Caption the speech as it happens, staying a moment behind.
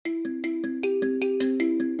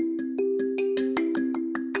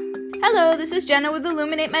Hello, this is Jenna with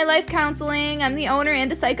Illuminate My Life Counseling. I'm the owner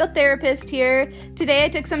and a psychotherapist here. Today I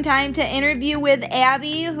took some time to interview with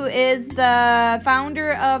Abby, who is the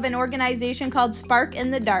founder of an organization called Spark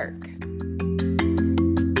in the Dark.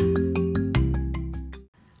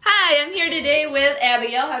 Hi, I'm here today with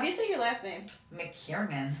Abigail. How do you say your last name?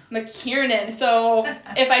 McKiernan. So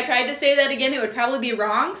if I tried to say that again, it would probably be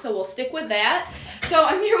wrong, so we'll stick with that. So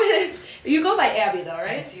I'm here with, you go by Abby though,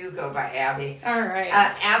 right? I do go by Abby. All right.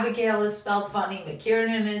 Abigail is spelled funny.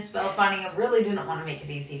 McKiernan is spelled funny. I really didn't want to make it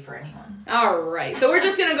easy for anyone. All right. So we're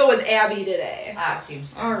just going to go with Abby today.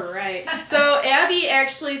 Seems fair. All right. So Abby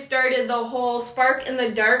actually started the whole Spark in the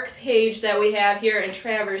Dark page that we have here in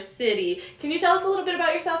Traverse City. Can you tell us a little bit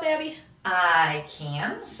about yourself, Abby? I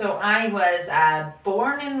can. So I was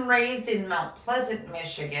born and raised in Mount Pleasant,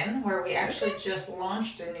 Michigan, where we actually just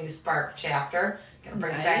launched a new Spark chapter. Gonna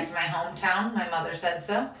bring it back to my hometown. My mother said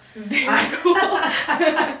so. Very cool.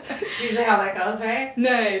 It's usually how that goes, right?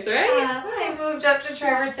 Nice, right? I moved up to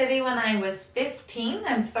Traverse City when I was 15.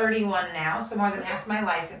 I'm 31 now, so more than half my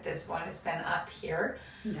life at this point has been up here.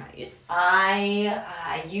 Nice.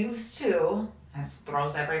 I used to, that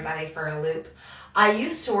throws everybody for a loop, I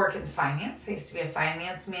used to work in finance. I used to be a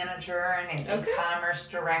finance manager and an e-commerce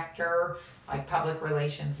director, like public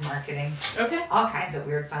relations, marketing. Okay. All kinds of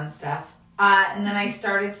weird, fun stuff. And then I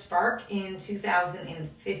started Spark in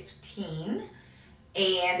 2015,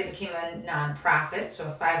 and it became a nonprofit, so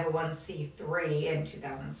a 501c3 in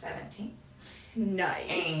 2017. Nice.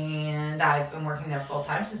 And I've been working there full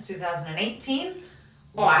time since 2018.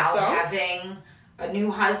 Awesome. While having a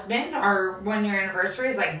new husband. Our 1-year anniversary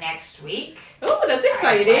is like next week. Oh, that's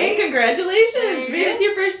exciting. Right? Congratulations. Made it to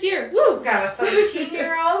your first year. Woo. Got a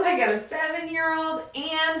 13-year-old, I got a 7-year-old,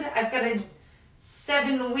 and I've got a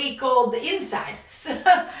 7-week-old inside. So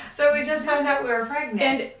we just found out we were pregnant.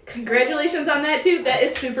 And congratulations on that, too. That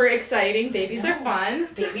is super exciting. Babies are fun.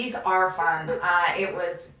 Babies are fun. It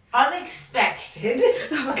was unexpected.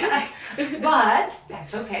 Okay. But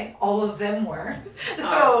that's okay. All of them were. So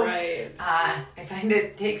all right. I find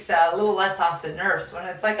it takes a little less off the nurse when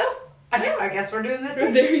it's like, oh, I guess we're doing this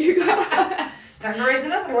thing. There you go. Time to raise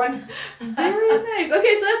another one. Very nice.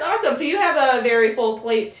 Okay, so that's awesome. So you have a very full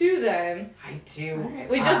plate too then. I do. Right.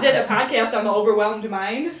 We just did a podcast on the overwhelmed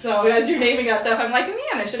mind. So as you're naming that stuff, I'm like, man,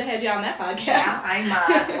 I should have had you on that podcast. Yeah, I'm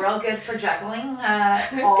real good for juggling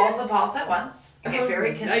all the balls at once. I get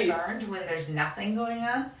very concerned when there's nothing going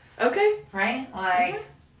on. Okay. Right? Like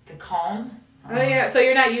the calm. Oh yeah, so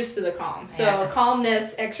you're not used to the calm. So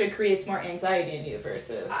calmness actually creates more anxiety in you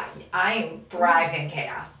versus... I thrive in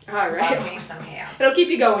chaos. All right. Love me some chaos. It'll keep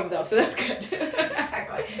you going though, so that's good.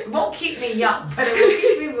 Exactly. It won't keep me young, but it will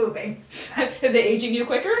keep me moving. Is it aging you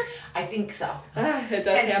quicker? I think so. It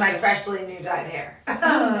does. It's my freshly new dyed hair.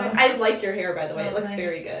 I like your hair, by the way. It looks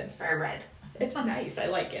very good. It's very red. It's nice. I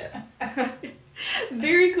like it.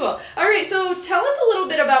 Very cool. All right, so tell us a little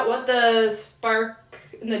bit about what the Spark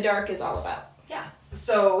in the Dark is all about. Yeah.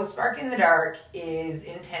 So Spark in the Dark is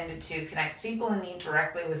intended to connect people in need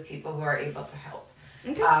directly with people who are able to help.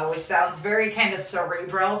 Okay. Which sounds very kind of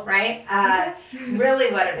cerebral, right? Really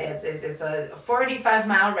what it is it's a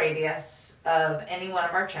 45-mile radius of any one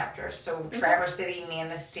of our chapters. So Traverse City,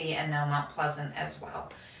 Manistee, and now Mount Pleasant as well.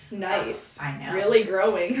 Nice. I know. Really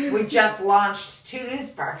growing. We just launched 2 new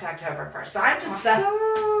Sparks October 1st. So I'm just...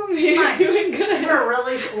 You're doing good. It's been a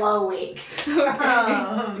really slow week.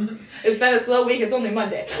 Okay. It's been a slow week. It's only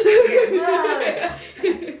Monday.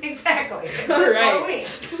 Exactly. It's all a right. slow week.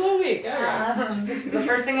 Slow week. All right. This is the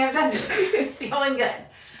first thing I've done today. Feeling good.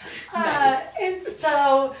 Nice. And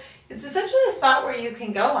so it's essentially a spot where you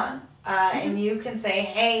can go on and you can say,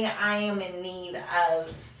 hey, I am in need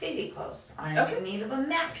of baby clothes. I'm in need of a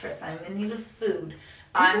mattress. I'm in need of food.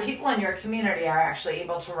 People in your community are actually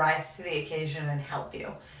able to rise to the occasion and help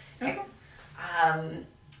you. Okay.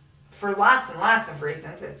 For lots and lots of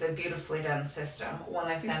reasons, it's a beautifully done system.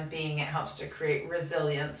 One of them being it helps to create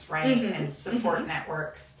resilience, right, and support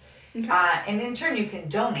networks. And in turn, you can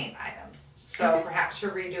donate items. So perhaps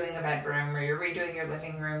you're redoing a bedroom or you're redoing your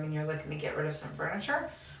living room and you're looking to get rid of some furniture.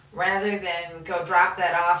 Rather than go drop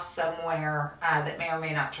that off somewhere that may or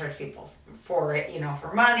may not charge people for it,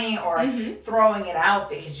 for money, or throwing it out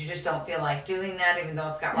because you just don't feel like doing that, even though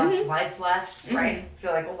it's got lots of life left, right? I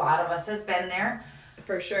feel like a lot of us have been there.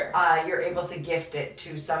 For sure. You're able to gift it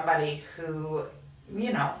to somebody who,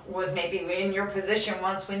 was maybe in your position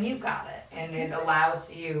once when you got it. And it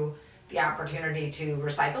allows you the opportunity to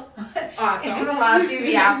recycle. Awesome. It allows you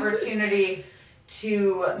the opportunity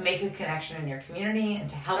to make a connection in your community and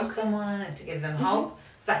to help someone and to give them hope.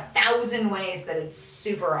 It's 1,000 ways that it's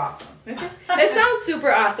super awesome. Okay. It sounds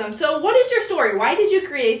super awesome. So what is your story? Why did you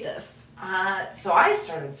create this? So I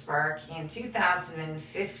started Spark in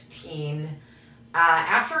 2015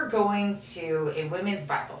 after going to a women's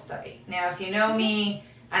Bible study. Now, if you know me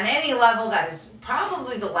on any level, that is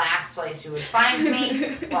probably the last place you would find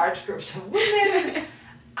me. Large groups of women.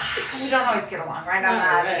 We don't always get along, right?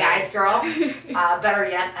 I'm the guy's girl. Better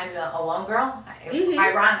yet, I'm the alone girl.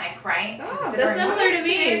 Ironic, right? Oh, that's similar to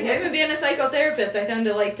me. Even being a psychotherapist, I tend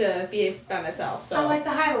to like to be by myself. So I like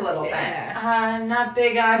to hide a little bit. Not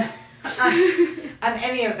big on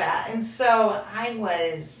any of that. And so I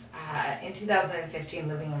was, in 2015,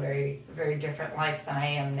 living a very, very different life than I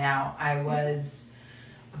am now. I was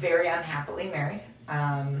very unhappily married.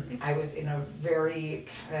 I was in a very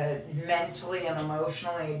kind of mentally and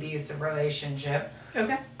emotionally abusive relationship.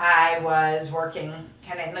 Okay. I was working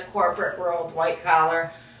kind of in the corporate world, white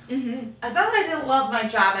collar. It's not that I didn't love my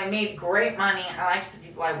job. I made great money. I liked the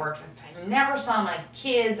people I worked with. But I never saw my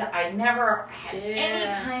kids. I never had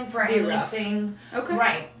any time for anything. Okay.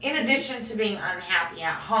 Right. In addition to being unhappy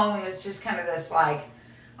at home, it was just kind of this like,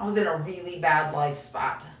 I was in a really bad life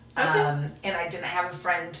spot. Okay. And I didn't have a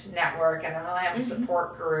friend network. I didn't really have a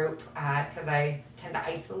support group because I tend to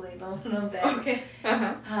isolate a little bit. Okay.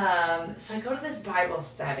 So I go to this Bible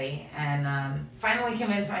study and finally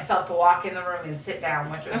convince myself to walk in the room and sit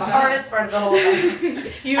down, which was the hardest part of the whole thing.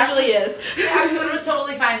 Usually is. After it was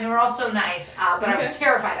totally fine. They were all so nice, but I was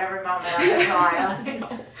terrified every moment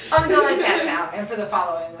until I sat down and for the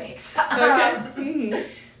following weeks.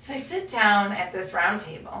 So I sit down at this round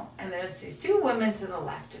table, and there's these two women to the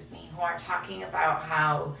left of me who are talking about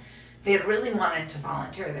how they had really wanted to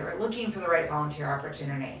volunteer. They were looking for the right volunteer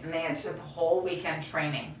opportunity, and they had spent the whole weekend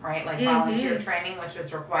training, right? Like volunteer training, which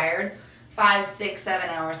was required 5, 6, 7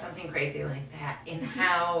 hours, something crazy like that. And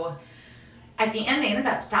how at the end they ended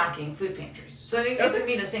up stocking food pantries. So they didn't get to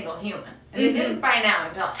meet a single human. And they didn't find out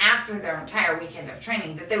until after their entire weekend of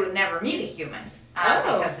training that they would never meet a human.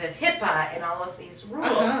 Because of HIPAA and all of these rules.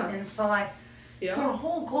 And so their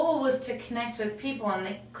whole goal was to connect with people, and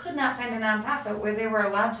they could not find a nonprofit where they were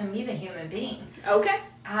allowed to meet a human being. Okay.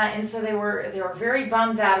 And so they were very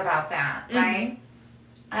bummed out about that, right?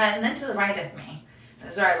 And then to the right of me,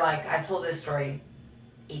 this is where I've told this story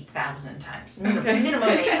 8,000 times. Minimum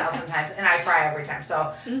 8,000 times, and I cry every time.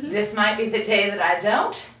 So this might be the day that I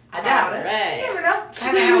don't. I doubt it. Right. You never know. I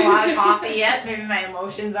haven't had a lot of coffee yet. Maybe my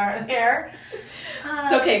emotions aren't there.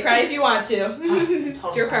 It's okay. Cry if you want to.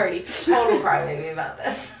 It's your party. Total crybaby about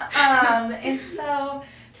this. And so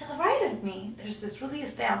to the right of me, there's this really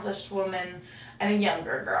established woman and a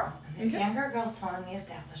younger girl. And this younger girl's telling the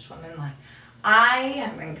established woman, I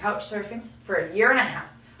have been couch surfing for a year and a half.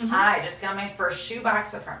 I just got my first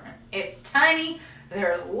shoebox apartment. It's tiny.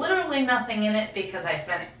 There's literally nothing in it because I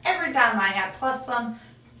spent every dime I had plus some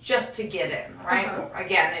just to get in, right?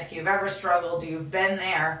 Again, if you've ever struggled, you've been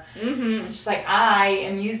there. It's just I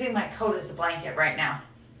am using my coat as a blanket right now.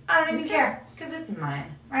 I don't even care because it's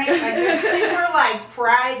mine, right? It's super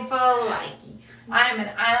prideful, I'm an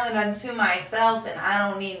island unto myself and I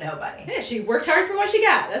don't need nobody. Yeah, she worked hard for what she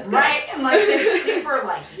got. That's good. Right? And this super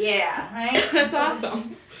right? That's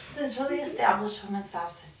awesome. This really established woman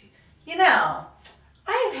stops says,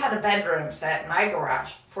 I've had a bedroom set in my garage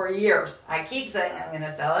for years. I keep saying I'm going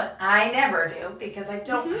to sell it. I never do because I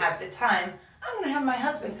don't have the time. I'm going to have my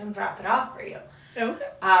husband come drop it off for you. Okay.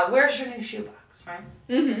 Where's your new shoebox, right?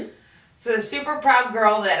 So a super proud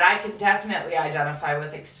girl that I can definitely identify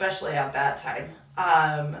with, especially at that time,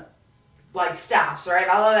 stops, right?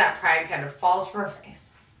 All of that pride kind of falls from her face.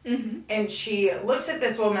 And she looks at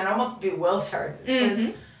this woman, almost bewilds her. And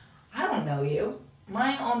says, I don't know you.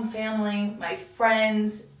 My own family, my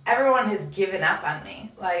friends, everyone has given up on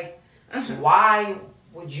me. Why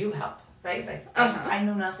would you help, right? I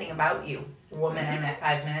know nothing about you, woman I met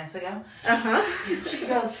 5 minutes ago. And she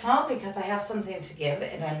goes, well, because I have something to give,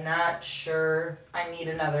 and I'm not sure I need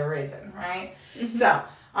another reason, right? So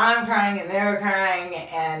I'm crying, and they're crying,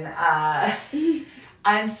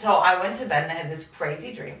 and so I went to bed, and I had this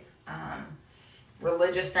crazy dream.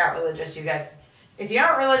 Religious, not religious, you guys. If you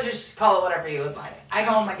aren't religious, call it whatever you would like. I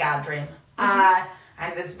call it my God dream.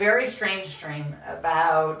 And this very strange dream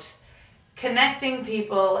about connecting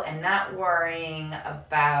people and not worrying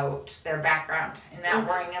about their background and not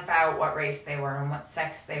worrying about what race they were and what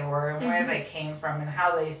sex they were and where they came from and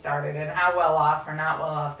how they started and how well off or not well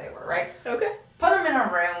off they were, right? Okay. Put them in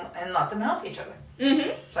a room and let them help each other.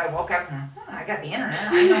 So I woke up and I got the internet.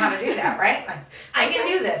 I know how to do that, right? I can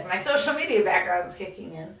do this. My social media background's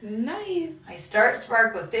kicking in. Nice. I start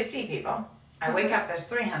Spark with 50 people. I wake up, there's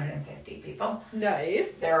 350 people.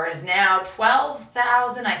 Nice. There is now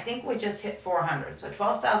 12,000, I think we just hit 400. So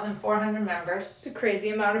 12,400 members. It's a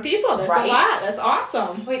crazy amount of people. That's Right. a lot. That's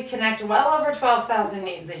awesome. We connect well over 12,000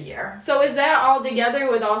 needs a year. So is that all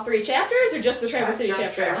together with all 3 chapters, or just the Traverse City Just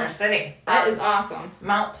chapter? Traverse City. That is awesome.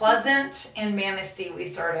 Mount Pleasant and Manistee, we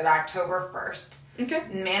started October 1st. Okay.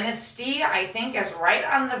 Manistee, I think, is right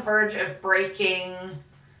on the verge of breaking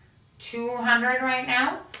 200 right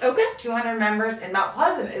now. Okay. 200 members. And Mount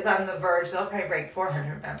Pleasant is on the verge. They'll probably break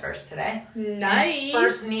 400 members today. Nice. And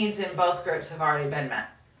first needs in both groups have already been met.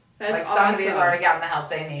 That's like, awesome. somebody has already gotten the help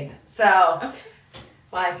they need. So, Okay.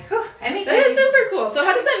 like, whew, anything. That is super cool. So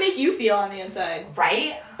how does that make you feel on the inside?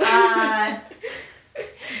 Right?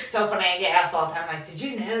 It's so funny, I get asked all the time, like, did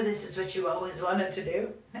you know this is what you always wanted to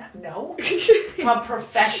do? No. I'm a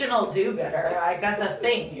professional do-gooder. Like, that's a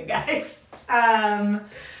thing, you guys.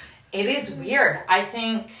 It is weird. I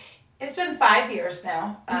think it's been 5 years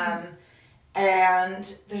now.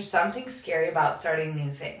 And there's something scary about starting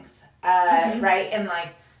new things. Right? And,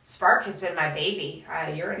 like, Spark has been my baby.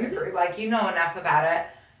 You're in the group. Like, you know enough about it.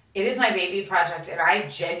 It is my baby project, and I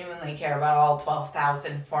genuinely care about all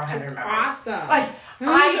 12,400 members. Awesome. Like,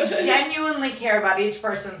 I genuinely care about each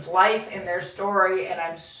person's life and their story, and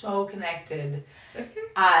I'm so connected. Okay.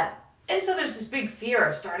 And so there's this big fear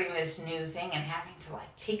of starting this new thing and having to,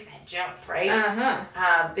 like, take that jump, right?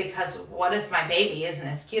 Uh-huh. Because what if my baby isn't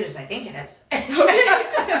as cute as I think it is?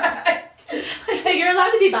 Okay. Hey, you're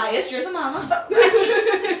allowed to be biased. You're the mama.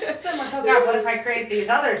 So I'm like, oh God, what if I create these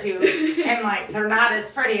other two and, like, they're not as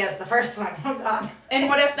pretty as the first one? Oh God. And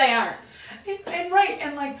what if they aren't? And right,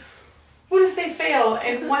 and, like, what if they fail?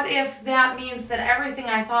 And what if that means that everything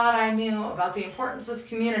I thought I knew about the importance of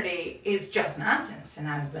community is just nonsense, and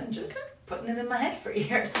I've been just putting it in my head for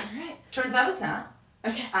years? All right. Turns out it's not.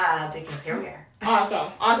 Okay. Because here we are. Awesome.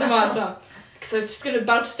 Because I was just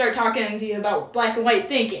about to start talking to you about black and white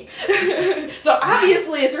thinking. So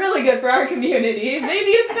obviously it's really good for our community.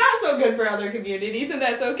 Maybe it's not so good for other communities, and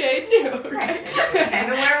that's okay too. Right. That's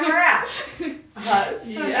kind of where we're at. That's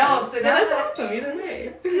awesome either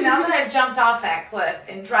way. Now that I've jumped off that cliff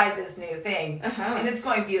and tried this new thing, Uh-huh. and it's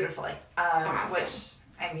going beautifully, Awesome. which,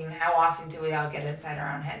 I mean, how often do we all get inside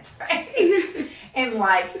our own heads, right? And,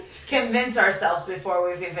 like, convince ourselves before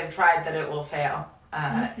we've even tried that it will fail.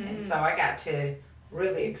 And so I got to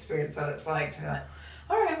really experience what it's like to be like,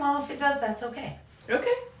 all right, well, if it does, that's okay.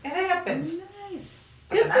 Okay. It happens. Nice.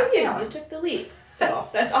 But Good they're for not you. failing. You took the leap. So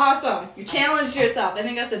that's awesome. You challenged yourself. I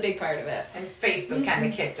think that's a big part of it. And Facebook kind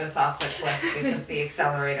of kicked us off the cliff because the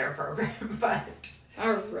accelerator program, but...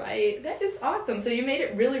 All right. That is awesome. So you made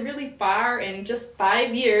it really, really far in just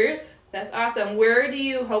 5 years. That's awesome. Where do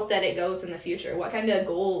you hope that it goes in the future? What kind of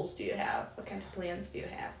goals do you have? What kind of plans do you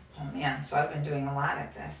have? Oh man, so I've been doing a lot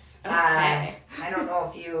of this. Okay. I don't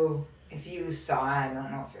know if you saw, I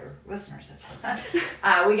don't know if your listeners have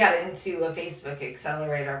saw, we got into a Facebook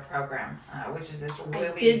accelerator program, which is this really...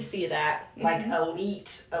 I did see that. Like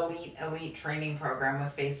elite training program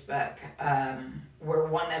with Facebook. We're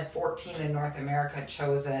one of 14 in North America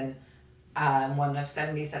chosen, one of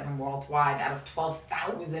 77 worldwide out of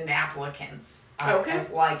 12,000 applicants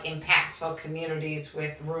as like impactful communities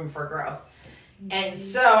with room for growth. And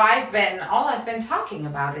so I've been talking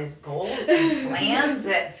about is goals and plans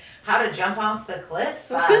and how to jump off the cliff.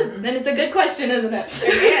 Good. Then it's a good question, isn't it?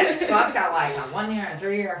 It is. So I've got like a 1 year, a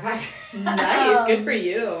 3 year, a 5 year. Nice. Good for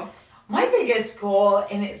you. My biggest goal,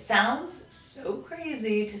 and it sounds so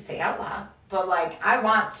crazy to say out loud, but like I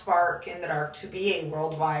want Spark in the Dark to be a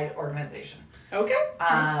worldwide organization. Okay.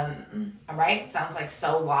 Right? Sounds like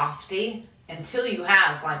so lofty until you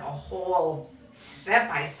have like a whole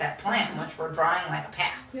step-by-step plan, which we're drawing like a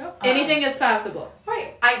path. Yep. Anything is possible.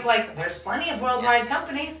 Right. There's plenty of worldwide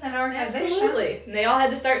companies and organizations. Absolutely. And they all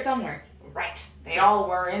had to start somewhere. Right. They all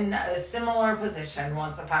were in a similar position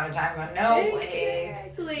once upon a time. But no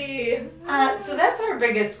way. Exactly. So that's our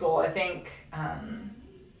biggest goal. I think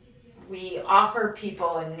we offer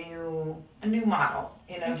people a new model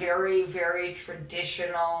in a very, very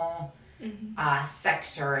traditional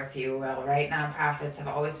sector, if you will, right? Nonprofits have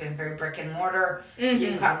always been very brick and mortar.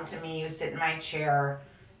 You come to me, you sit in my chair,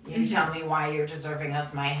 you tell me why you're deserving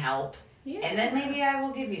of my help, and then maybe I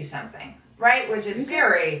will give you something, right? Which is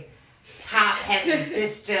very top-heavy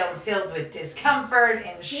system filled with discomfort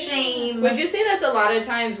and shame. Would you say that's a lot of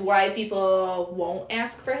times why people won't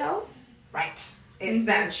ask for help? Right. It's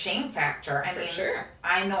that shame factor. I mean, sure.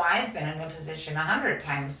 I know I've been in a position 100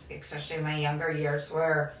 times, especially in my younger years,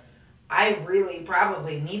 where I really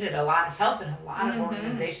probably needed a lot of help, and a lot of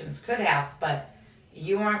organizations could have, but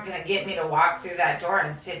you weren't going to get me to walk through that door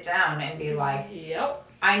and sit down and be like, yep,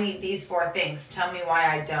 I need these 4 things. Tell me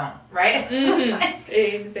why I don't, right?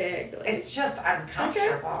 Exactly. It's just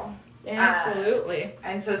uncomfortable. Okay. Absolutely.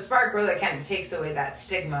 And so Spark really kind of takes away that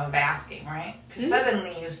stigma of asking, right? Because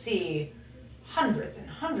suddenly you see hundreds and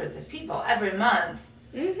hundreds of people every month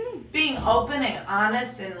being open and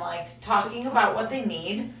honest and like talking about what they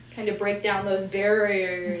need. Kind of break down those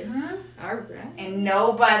barriers. All right. And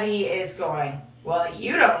nobody is going, well,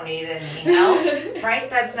 you don't need any help, right?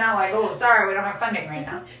 That's not like, oh, sorry, we don't have funding right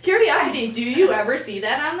now. Curiosity, do you ever see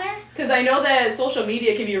that on there? Because I know that social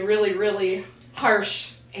media can be really, really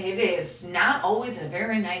harsh. It is not always a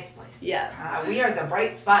very nice place. Yes. We are the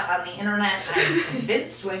bright spot on the internet. I'm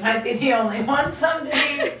convinced we might be the only one some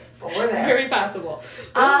days, but we're there. Very possible.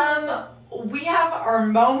 We have our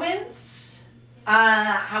moments.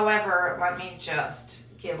 However, let me just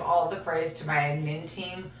give all the praise to my admin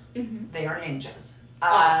team. They are ninjas.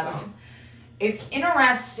 Awesome. It's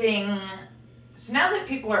interesting. So now that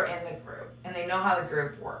people are in the group and they know how the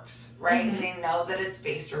group works, right? And they know that it's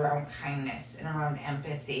based around kindness and around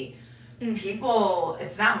empathy. People,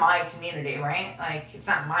 it's not my community, right? Like, it's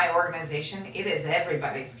not my organization. It is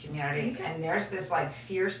everybody's community. Okay. And there's this, like,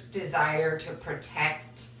 fierce desire to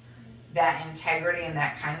protect that integrity and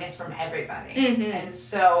that kindness from everybody. And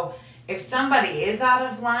so if somebody is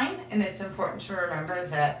out of line, and it's important to remember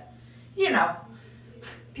that, you know,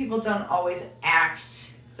 people don't always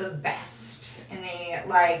act the best. And they,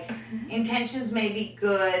 like, intentions may be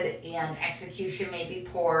good and execution may be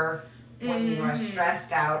poor when you are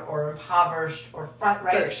stressed out or impoverished or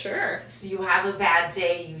right? For sure. So you have a bad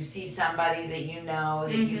day, you see somebody that you know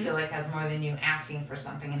that you feel like has more than you asking for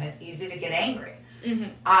something, and it's easy to get angry.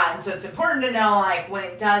 And so it's important to know, like, when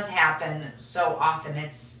it does happen, so often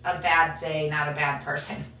it's a bad day, not a bad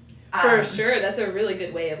person. For sure. That's a really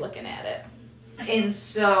good way of looking at it. And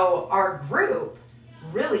so our group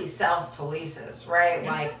really self-polices, right?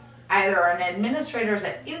 Like, either an administrator is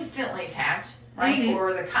instantly tagged, right?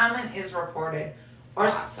 Or the comment is reported,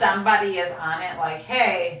 or somebody is on it like,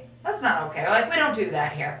 hey, that's not okay. Like, we don't do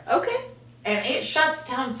that here. Okay. And it shuts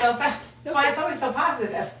down so fast. That's why it's always so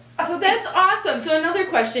positive. So that's awesome. So another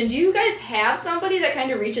question, do you guys have somebody that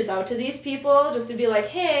kind of reaches out to these people just to be like,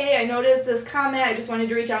 hey, I noticed this comment, I just wanted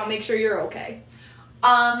to reach out and make sure you're okay?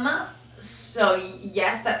 So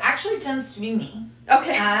yes, that actually tends to be me.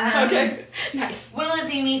 Okay. Okay. Nice. Will it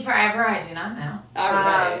be me forever? I do not know. All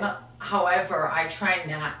right. However, I try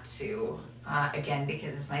not to, again,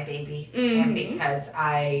 because it's my baby and because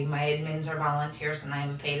my admins are volunteers and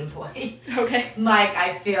I'm a paid employee. Okay. Like,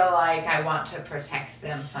 I feel like I want to protect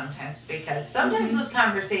them sometimes because sometimes those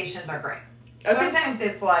conversations are great. Okay. Sometimes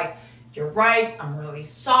it's like, you're right, I'm really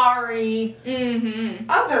sorry.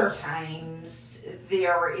 Other times,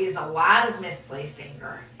 there is a lot of misplaced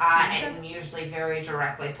anger and usually very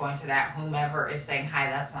directly pointed at whomever is saying, hi,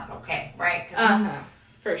 that's not okay, right?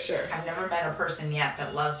 For sure. I've never met a person yet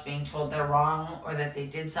that loves being told they're wrong or that they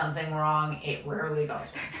did something wrong. It rarely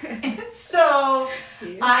goes back. So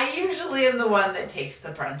I usually am the one that takes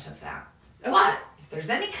the brunt of that. Okay. But if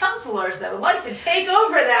there's any counselors that would like to take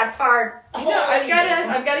over that part, I've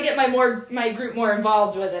got to get my group more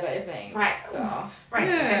involved with it, I think. Right. So. Right.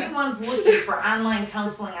 Yeah. If anyone's looking for online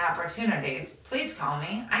counseling opportunities, please call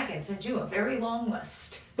me. I can send you a very long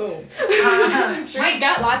list. Boom. I'm sure you've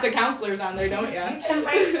got lots of counselors on there, don't you?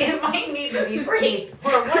 It might need to be free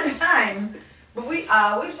for one time. But we've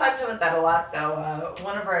talked about that a lot, though.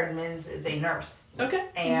 One of our admins is a nurse. Okay.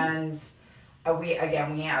 And we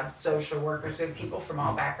have social workers. We have people from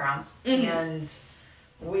all backgrounds. And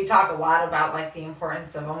we talk a lot about, like, the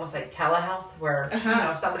importance of almost like telehealth, where you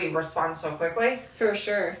know, somebody responds so quickly. For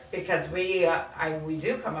sure. Because we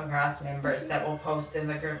do come across members that will post in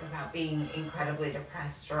the group about being incredibly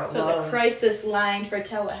depressed or alone. So the crisis line for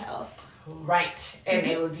telehealth. Right. And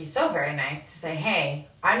it would be so very nice to say, hey,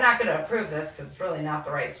 I'm not going to approve this because it's really not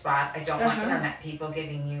the right spot. I don't want internet people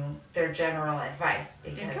giving you their general advice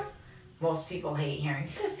because most people hate hearing,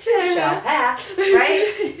 this too shall pass,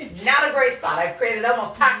 right? Not a great spot. I've created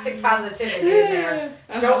almost toxic positivity in there.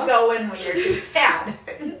 Don't go in when you're too sad.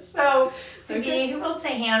 And so to be able to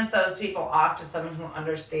hand those people off to someone who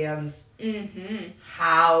understands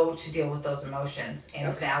how to deal with those emotions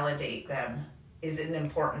and validate them is an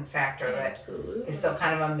important factor that is still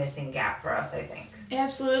kind of a missing gap for us, I think.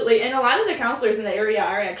 Absolutely. And a lot of the counselors in the area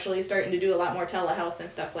are actually starting to do a lot more telehealth and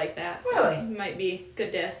stuff like that. So really? It might be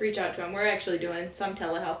good to reach out to them. We're actually doing some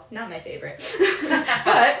telehealth. Not my favorite.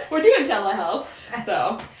 But we're doing telehealth.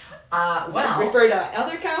 So let's refer to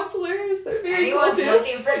other counselors. They're very anyone's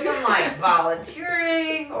looking for some like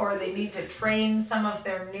volunteering or they need to train some of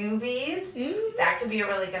their newbies, that could be a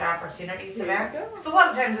really good opportunity for that. Because a lot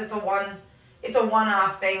of times it's a it's a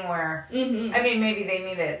one-off thing where, I mean, maybe they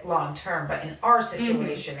need it long-term, but in our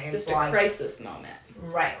situation, it's just like... a crisis moment.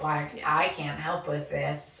 Right, like, I can't help with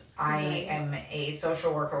this. I am a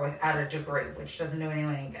social worker without a degree, which doesn't do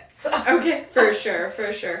anyone any good. So. Okay, for sure.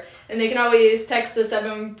 And they can always text the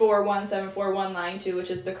 741-741 line too,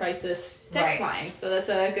 which is the crisis text line. So that's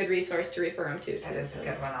a good resource to refer them to. That is a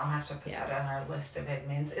good one. I'll have to put that on our list of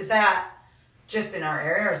admins. Is that just in our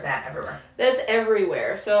area, or is that everywhere? That's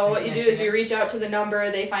everywhere. So what you do is you reach out to the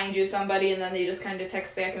number, they find you somebody, and then they just kind of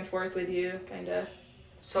text back and forth with you, kind of.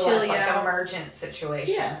 So that's like emergent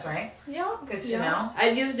situations, right? Yeah. Good to know.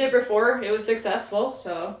 I've used it before. It was successful,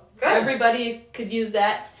 so everybody could use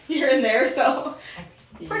that here and there. So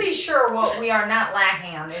I'm pretty sure what we are not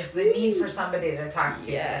lacking on is the need for somebody to talk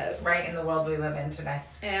to us, right, in the world we live in today.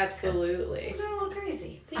 Absolutely. Things are a little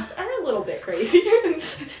crazy. Things are a little bit crazy.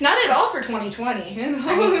 Not at all for 2020. You know?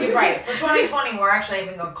 I mean, you're right. For 2020, we're actually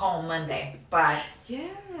even going to call Monday, but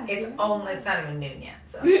it's not even noon yet.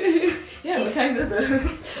 So what time is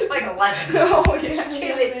it? Like 11. Oh yeah.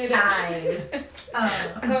 Give it time.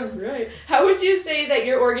 All right. How would you say that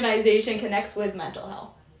your organization connects with mental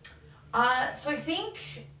health? So I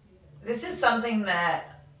think this is something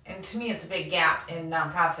that, and to me, it's a big gap in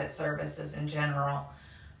nonprofit services in general.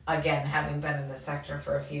 Again, having been in the sector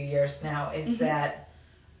for a few years now, is that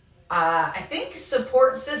I think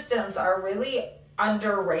support systems are really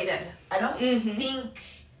underrated. I don't think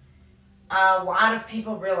a lot of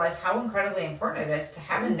people realize how incredibly important it is to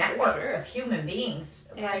have a network of human beings.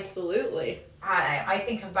 Absolutely. I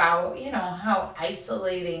think about, how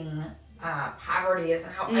isolating poverty is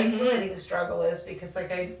and how isolating the struggle is, because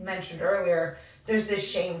like I mentioned earlier, there's this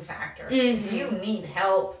shame factor. If you need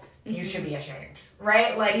help, you should be ashamed,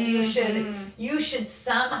 right? Like you should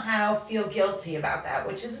somehow feel guilty about that,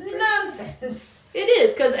 which is nonsense. It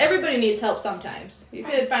is, because everybody needs help sometimes. You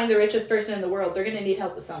could find the richest person in the world, they're going to need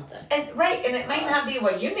help with something. And it might not be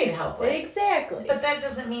what you need help with. Exactly. But that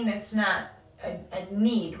doesn't mean it's not a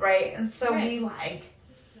need, right? And so we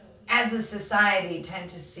as a society, tend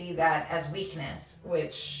to see that as weakness,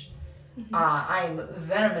 which I'm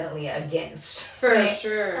vehemently against. For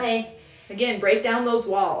sure. Again, break down those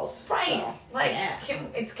walls. Right. So,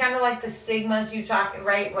 it's kind of like the stigmas you talk,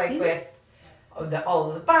 right? Like with all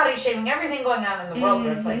of the body shaming, everything going on in the world,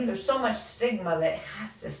 where it's like there's so much stigma that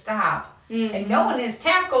has to stop. And no one has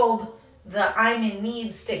tackled the I'm in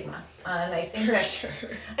need stigma. And I think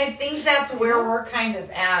I think that's where we're kind of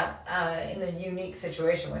at in a unique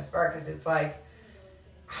situation with Spark, is it's like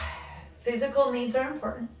physical needs are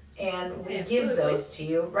important, and we give those to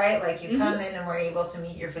you, right? Like you come in and we're able to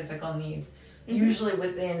meet your physical needs, usually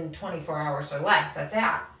within 24 hours or less at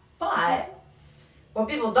that. But what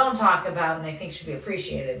people don't talk about, and I think should be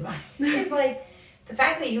appreciated, is like the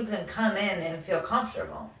fact that you can come in and feel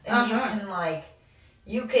comfortable, and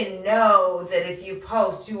you can know that if you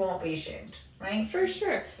post, you won't be ashamed, right? For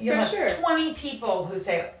sure. You have 20 people who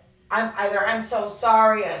say, I'm so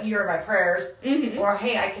sorry, you're my prayers, or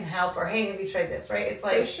hey, I can help, or hey, have you tried this, right? It's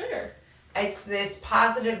like, it's this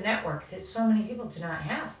positive network that so many people do not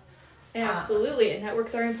have. Absolutely, and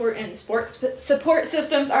networks are important. Support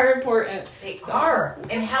systems are important. They are,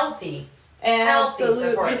 and healthy. Absolutely.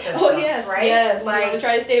 Support systems, right? Yes. Like, you want to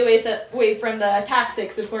try to stay away from the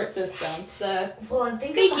toxic support systems, the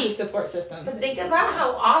fakey support systems. But think about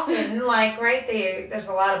how often, there's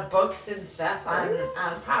a lot of books and stuff on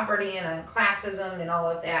poverty and on classism and all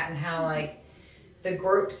of that, and how the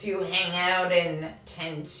groups you hang out in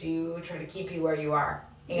tend to try to keep you where you are,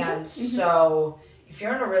 and so. If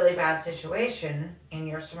you're in a really bad situation and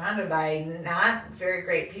you're surrounded by not very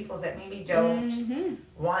great people that maybe don't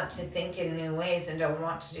want to think in new ways and don't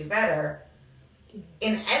want to do better,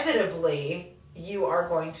 inevitably you are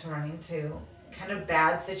going to run into kind of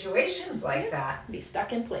bad situations like that. Be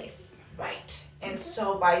stuck in place. Right. And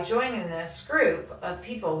so by joining this group of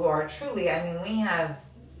people who are truly, we have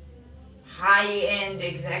high-end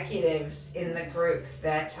executives in the group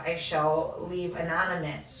that I shall leave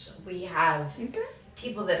anonymous. We have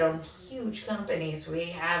people that own huge companies. We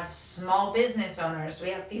have small business owners. We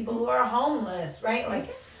have people who are homeless, right?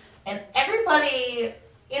 And everybody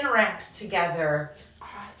interacts together.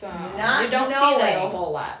 Awesome. You don't see that a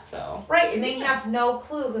whole lot, so. Right, and they have no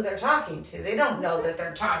clue who they're talking to. They don't know that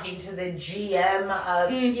they're talking to the GM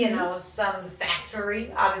of, some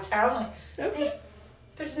factory out of town.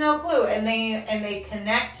 There's no clue. And they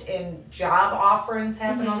connect, and job offerings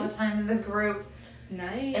happen all the time in the group.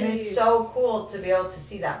 Nice. And it's so cool to be able to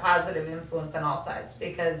see that positive influence on all sides,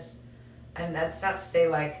 because, and that's not to say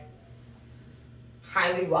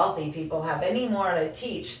highly wealthy people have any more to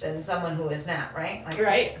teach than someone who is not, right? Like,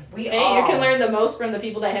 right. We hey, all, you can learn the most from the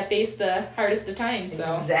people that have faced the hardest of times.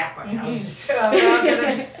 So exactly. I was just,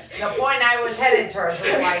 the point I was headed towards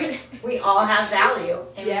was like, we all have value,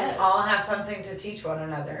 and Yes. we all have something to teach one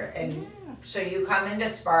another. And so you come into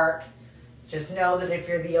Spark, just know that if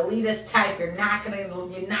you're the elitist type, you're not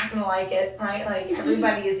gonna like it, right? Like,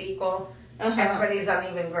 everybody is equal. Everybody's on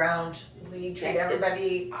even ground. We treat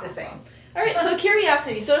everybody the same. All right, so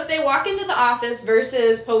curiosity. So if they walk into the office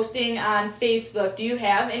versus posting on Facebook, do you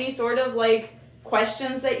have any sort of like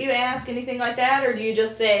questions that you ask, anything like that? Or do you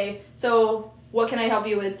just say, so what can I help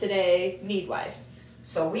you with today, need-wise?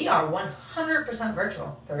 So we are 100%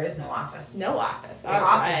 virtual. There is no office. No office. The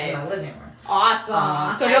office is my living room.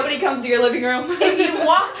 Awesome. So nobody comes to your living room? If you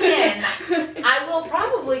walk in, I will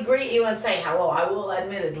probably greet you and say hello. I will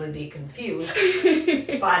admittedly be confused.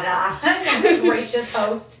 But I'm a gracious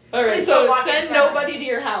host. All right, Please so don't walk send into nobody to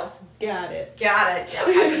your house. Got it. Got it. I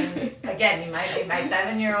mean, again, you might be my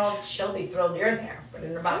 7-year-old. She'll be thrilled you're there. But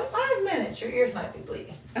in about 5 minutes, your ears might be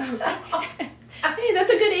bleeding. So. Hey, that's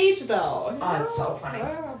a good age, though. Oh, it's so funny.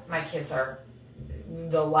 Wow. My kids are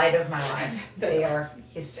the light of my life. They are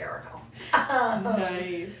hysterical.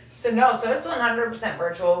 Nice. So it's 100%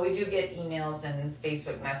 virtual. We do get emails and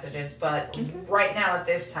Facebook messages, but right now at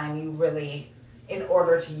this time, you really, in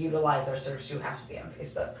order to utilize our service, you have to be on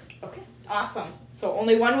Facebook. Okay, awesome. So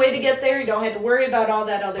only one way to get there. You don't have to worry about all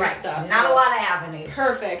that other stuff. Not a lot of avenues.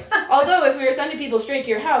 Perfect. Although if we were sending people straight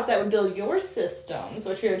to your house, that would build your systems,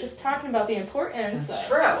 which we were just talking about the importance That's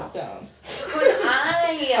of true. systems. Could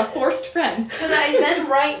I... A forced friend. Could I then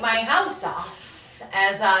write my house off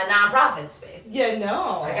as a nonprofit space? Yeah,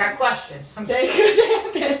 no. I got questions. That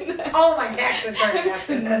could happen. Oh, my tax attorney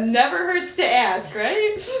after this. Never hurts to ask,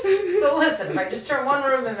 right? So listen, if I just turn one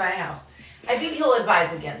room in my house, I think he'll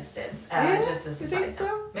advise against it. Just this is think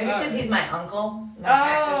so? Maybe because he's my uncle. My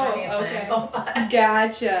tax attorney is my uncle.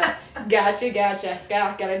 Gotcha.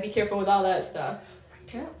 Gotta be careful with all that stuff.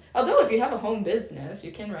 Yeah. Although if you have a home business,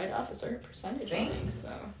 you can write off a certain percentage of things.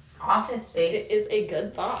 So Office space. it is a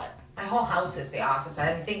good thought. My whole house is the office.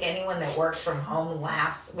 I think anyone that works from home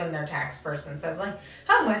laughs when their tax person says, like,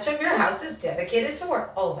 how much of your house is dedicated to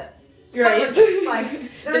work? All of it. Right. Like,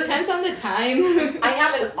 Depends on the time. I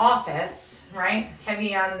have an office, right?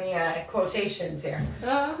 Heavy on the quotations here.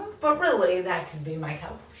 But really, that could be my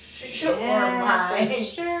couch. Or my,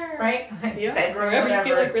 sure. right? Yeah. Bedroom, Wherever whatever.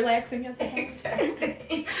 you feel like relaxing at the house.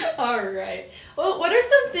 Exactly. All right. Well, what are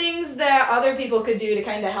some things that other people could do to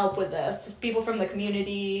kind of help with this? People from the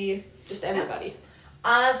community, just everybody.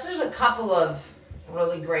 So there's a couple of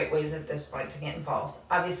really great ways at this point to get involved.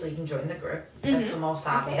 Obviously, you can join the group. That's the most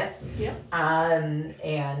obvious. Yeah.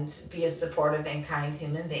 And be a supportive and kind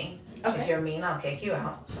human being. Okay. If you're mean, I'll kick you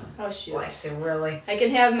out. Oh, shoot. Like to really... I can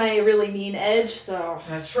have my really mean edge, so...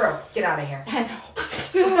 That's true. Get out of here. I know.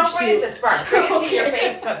 Just don't bring it to Spark. Bring it to your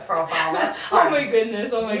Facebook profile. That's fine. Oh my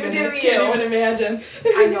goodness. You Can't do you. even imagine.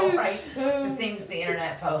 I know, right? The things the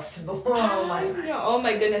internet posts blow my mind. Oh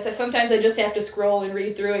my goodness. Sometimes I just have to scroll and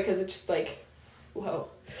read through it because it's just like, whoa.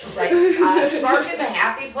 Right. Spark is a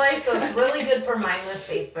happy place, so it's really good for mindless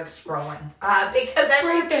Facebook scrolling. Because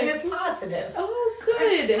everything is positive. Oh,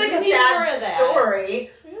 good. It's like We a need more of sad that. story,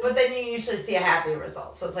 but then you usually see a happy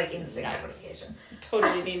result. So it's like instant gratification.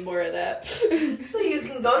 Totally need more of that. So you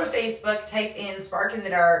can go to Facebook, type in Spark in the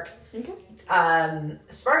Dark. Okay.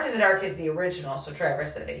 Spark in the Dark is the original, so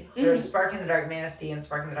Traverse City. There's Spark in the Dark Manistee and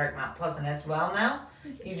Spark in the Dark Mount Pleasant as well now.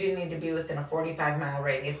 You do need to be within a 45-mile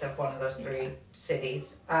radius of one of those three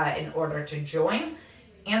cities in order to join.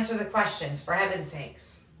 Answer the questions, for heaven's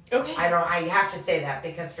sakes. Okay. I have to say that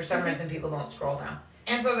because for some reason people don't scroll down.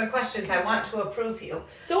 Answer the questions. I want to approve you.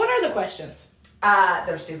 So what are the questions?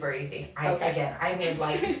 They're super easy. I made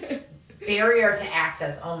like barrier to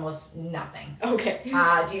access almost nothing. Okay.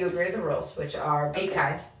 Do you agree with the rules, which are be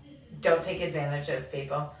kind, don't take advantage of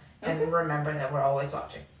people, and remember that we're always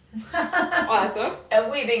watching. Awesome.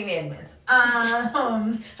 We being the admins.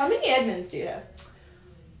 How many admins do you have?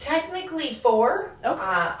 Technically 4. Okay.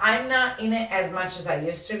 I'm not in it as much as I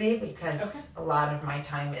used to be because a lot of my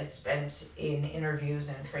time is spent in interviews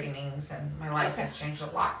and trainings, and my life has changed a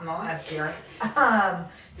lot in the last year.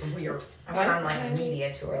 It's weird. I went on like a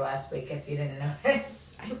media tour last week, if you didn't notice.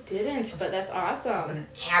 I didn't, but that's awesome.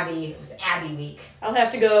 It was Abby week. I'll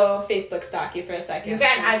have to go Facebook stalk you for a second. You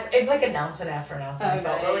can. It's like announcement after announcement. I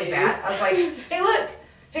felt really bad. I was like,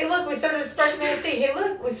 hey look, we started a Spark Manistee. Hey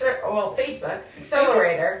look, we started, Facebook,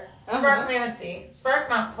 Accelerator, Spark Manistee, Spark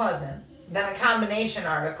Mount Pleasant, then a combination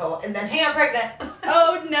article, and then, hey, I'm pregnant.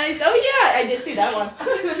 Oh, nice. Oh, yeah, I did see that one.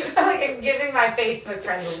 Like, I'm giving my Facebook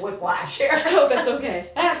friends a whiplash here. Oh, that's okay.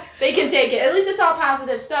 They can take it. At least it's all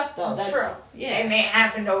positive stuff, though. That's true. Yeah. And it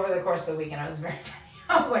happened over the course of the weekend. I was very funny.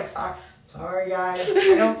 I was like, sorry guys.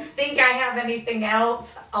 I don't think I have anything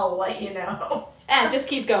else. I'll let you know. Just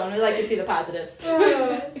keep going. We like to see the positives.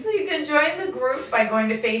 So you can join the group by going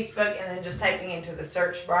to Facebook and then just typing into the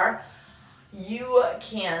search bar. You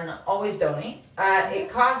can always donate. It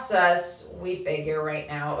costs us, we figure right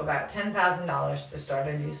now, about $10,000 to start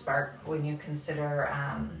a new Spark when you consider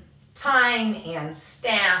time and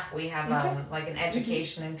staff. We have like an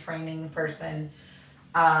education and training person,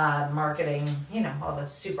 marketing, all the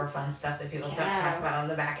super fun stuff that people don't talk about on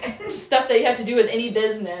the back end. Stuff that you have to do with any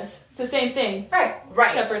business. It's the same thing. Right.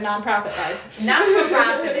 Except for non-profit wise.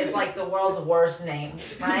 Non-for-profit is like the world's worst name,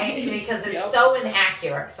 right? Because it's so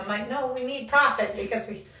inaccurate. So I'm like, no, we need profit because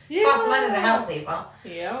we cost money to help people.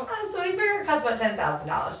 Yeah. So we figure it costs about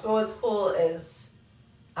 $10,000. But what's cool is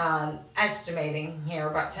estimating here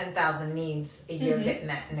about 10,000 needs a year getting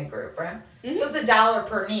that in a group, right? So it's $1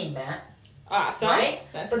 per need met. Awesome. Right?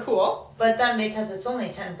 That's cool. But then because it's only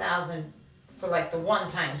 10,000 for like the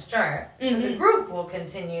one-time start, but the group will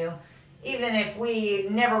continue even if we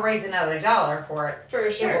never raise another dollar for it.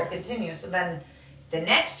 For sure. It will continue. So then the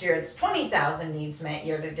next year it's 20,000 needs met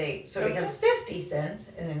year to date. So it becomes 50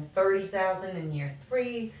 cents and then 30,000 in year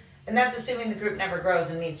 3. And that's assuming the group never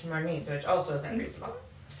grows and meets more needs, which also isn't reasonable.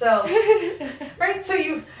 So, right? So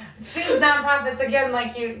you think nonprofits, again,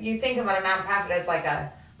 like you think about a nonprofit as like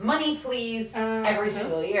a money please every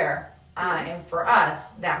single year. And for us,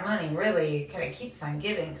 that money really kind of keeps on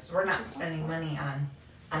giving because we're not spending money on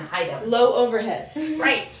items. Low overhead.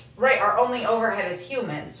 Right. Our only overhead is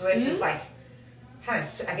humans, which is like kind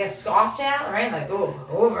of, I guess, scoffed at, right? Like, oh,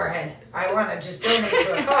 overhead. I want to just donate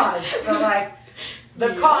to a cause. But like,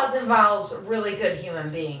 the cause involves really good human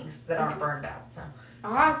beings that aren't burned out. So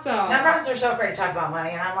Awesome. nonprofits are so afraid to talk about money,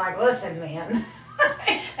 and I'm like, listen, man.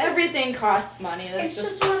 Everything costs money. It's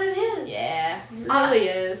just what it is. Yeah, it really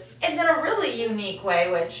is. And then a really unique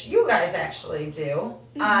way, which you guys actually do,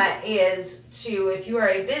 is to, if you are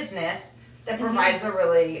a business that provides a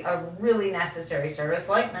really necessary service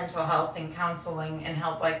like mental health and counseling and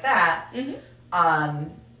help like that,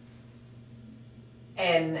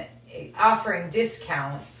 and offering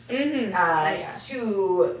discounts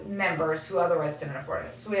to members who otherwise couldn't afford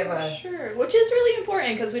it. So we have which is really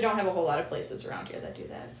important because we don't have a whole lot of places around here that do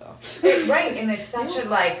that. So right, and it's such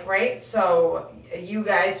a So you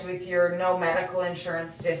guys with your no medical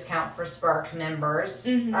insurance discount for Spark members,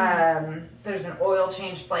 there's an oil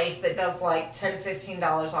change place that does like $10-15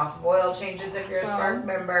 off of oil changes if you're a Spark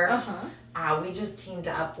member. We just teamed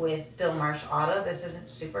up with Bill Marsh Auto. This isn't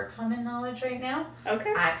super common knowledge right now. Okay.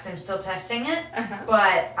 Because I'm still testing it.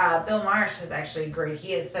 But Bill Marsh is actually great.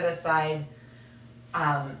 He has set aside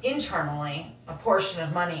internally a portion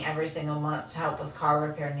of money every single month to help with car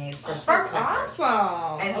repair needs for Spark members.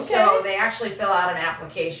 Awesome. And so they actually fill out an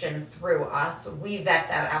application through us. We vet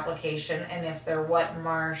that application, and if they're what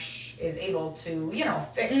Marsh is able to,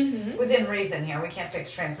 fix within reason here. We can't fix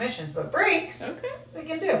transmissions, but brakes we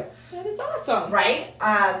can do. That is awesome. Right?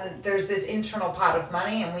 There's this internal pot of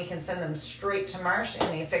money, and we can send them straight to Marsh, and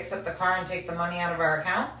they fix up the car and take the money out of our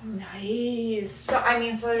account. Nice. So,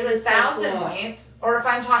 there's 1,000 ways. Or if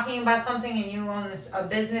I'm talking about something and you own a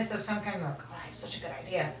business of some kind, you're like, oh, I have such a good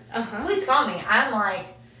idea. Please call me. I'm like,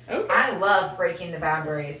 I love breaking the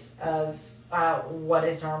boundaries of what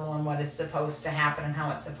is normal and what is supposed to happen and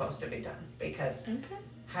how it's supposed to be done. Because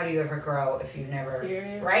how do you ever grow if you never,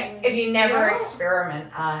 right? If you never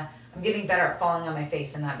experiment. I'm getting better at falling on my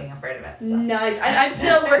face and not being afraid of it. So. Nice. I'm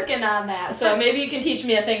still working on that, so maybe you can teach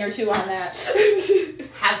me a thing or two on that.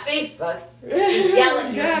 Have Facebook. Just yell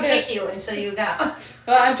at you and kick you until you go.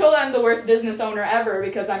 Well, I'm told I'm the worst business owner ever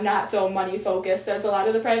because I'm not so money focused as a lot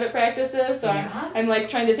of the private practices. So I'm like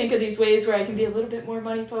trying to think of these ways where I can be a little bit more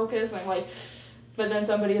money focused. And I'm like, but then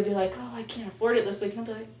somebody will be like, oh, I can't afford it this week. And I'll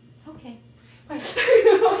be like, okay. Okay,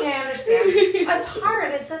 I understand. That's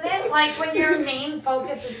hard, isn't it? Like when your main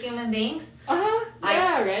focus is human beings. Right.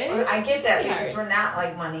 I get that because we're not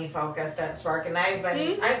like money focused at Spark, and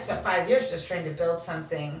I've spent 5 years just trying to build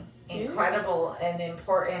something incredible and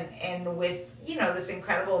important, and with this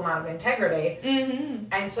incredible amount of integrity.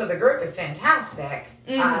 And so the group is fantastic.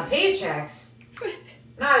 Paychecks.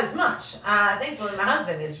 Not as much. Thankfully, my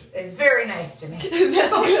husband is very nice to me.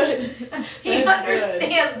 That's good. He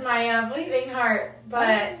understands my bleeding heart,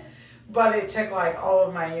 but it took like all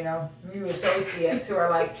of my new associates who are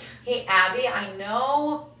like, hey Abby, I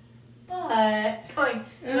know but going,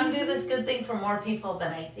 don't do this good thing for more people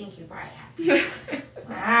than I think you probably have.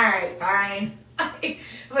 All right, fine.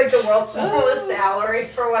 Like the world's smallest salary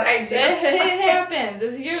for what I do. It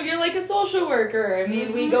happens. You're like a social worker. I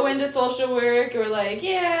mean, we go into social work, we're like,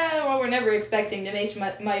 yeah, well, we're never expecting to make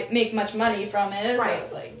much money from it. Right.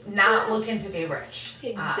 So, like, not looking to be rich.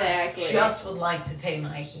 Exactly. Just would like to pay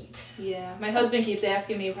my heat. Yeah. My husband keeps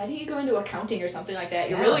asking me, why don't you go into accounting or something like that?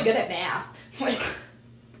 You're really good at math. Like,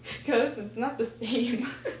 because it's not the same.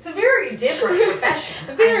 It's a very different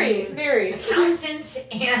profession. Very. Accountant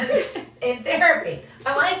and in therapy.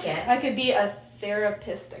 I like it. I could be a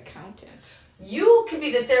therapist accountant. You could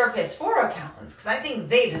be the therapist for accountants because I think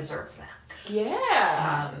they deserve that.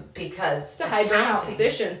 Yeah. Because it's a high burnout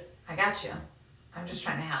position. I got you. I'm just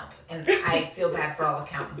trying to help. And I feel bad for all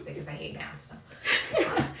accountants because I hate math. So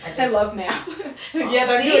I love math. Yet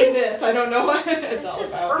I'm doing this. I don't know what it's all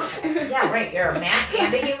about. Perfect. Yeah, right. You're a math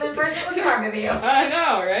and a human person. What's wrong with you? I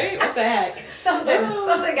know, right? What the heck? Something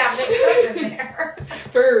got mixed up in there.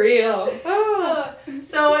 For real. Oh.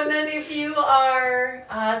 So, and then if you are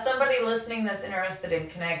somebody listening that's interested in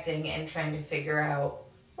connecting and trying to figure out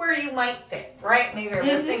where you might fit, right? Maybe you're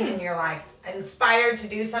listening and you're like inspired to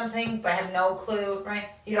do something but have no clue, right?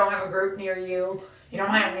 You don't have a group near you. You don't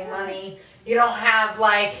have any money. You don't have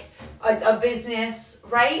like a business,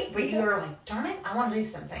 right? But you're like, darn it, I want to do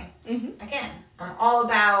something. Again, I'm all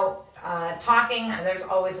about talking. There's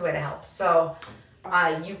always a way to help. So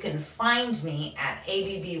you can find me at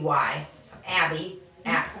ABBY, so Abby,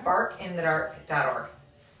 at sparkinthedark.org.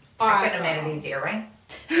 I couldn't have made it easier, right?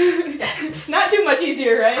 Not too much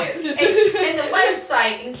easier, right? Just and the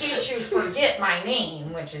website, in case you forget my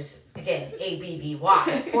name, which is, again, ABBY,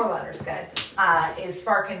 4 letters, guys, is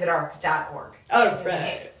sparkinthedark.org. Oh,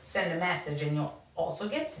 right. Send a message and you'll also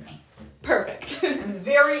get to me. Perfect. I'm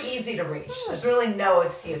very easy to reach. There's really no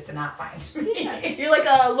excuse to not find me. Yeah. You're like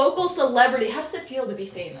a local celebrity. How does it feel to be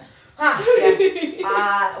famous? Yes.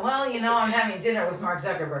 Well, I'm having dinner with Mark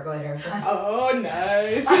Zuckerberg later. Oh,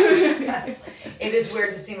 nice. It is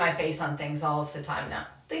weird to see my face on things all of the time now.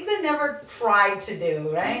 Things I never tried to do,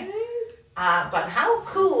 right? But how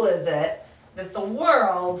cool is it that the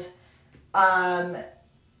world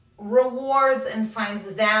rewards and finds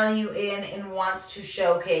value in and wants to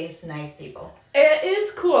showcase nice people? It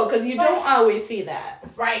is cool because you don't always see that.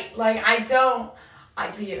 Right. Like, I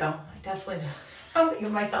definitely don't think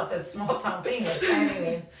of myself as small town famous by any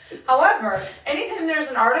means. However, anytime there's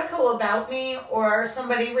an article about me or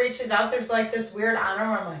somebody reaches out, there's like this weird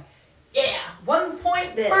honor where I'm like, yeah, 1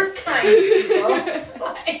 point for kind people.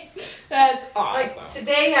 That's awesome. Like,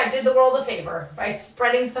 today I did the world a favor by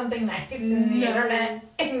spreading something nice in the internet,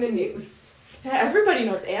 in the news. Yeah, everybody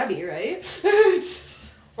knows Abby, right?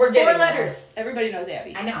 We're getting 4 letters. There. Everybody knows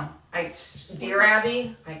Abby. I know. Dear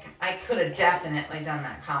Abby, I could have definitely done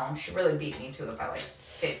that column. She really beat me to it by like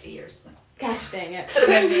 50 years. Gosh dang it. Could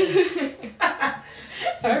have been me.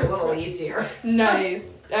 It's a little easier.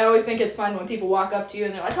 Nice. I always think it's fun when people walk up to you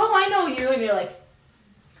and they're like, oh, I know you. And you're like,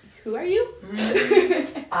 who are you?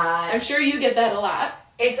 I'm sure you get that a lot.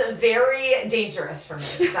 It's very dangerous for me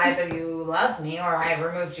because either you love me or I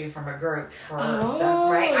removed you from a group or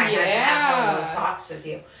stuff, right? I had to have one of those talks with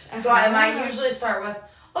you. So I usually start with,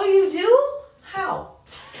 oh, you do? How?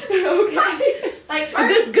 Okay. Like, is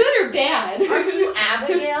this good or bad? Are you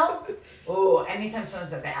Abigail? Oh, anytime someone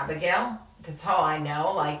says Abigail, that's how I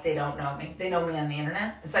know, like, they don't know me. They know me on the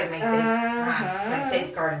internet. It's like my it's my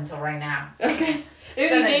safeguard until right now. Okay.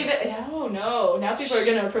 Oh no. Now people are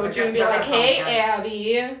going to approach you and be like, hey,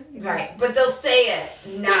 Abby. Right. But they'll say it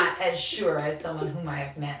not as sure as someone whom I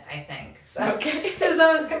have met, I think. So, okay. So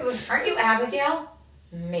someone comes like, aren't you Abigail?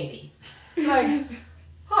 Maybe. Like,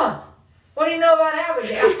 huh. What do you know about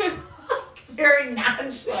Abigail? Very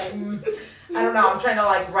nonchalant. I don't know. I'm trying to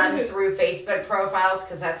like run through Facebook profiles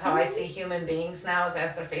because that's how I see human beings now is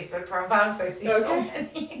as their Facebook profiles. I see so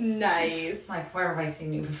many. Nice. Like, where have I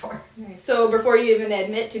seen you before? Nice. So before you even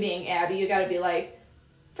admit to being Abby, you got to be like,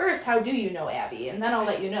 first, how do you know Abby? And then I'll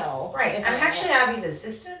let you know. Right. I'm actually Abby's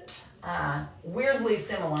assistant. Weirdly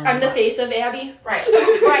similar. I'm the face of Abby. Right.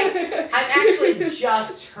 Right. I'm actually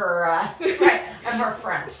just her. Right. I'm her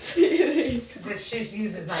friend. She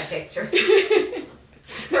uses my pictures.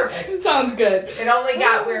 Perfect. Sounds good. It only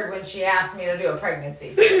got weird when she asked me to do a pregnancy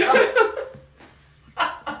photo.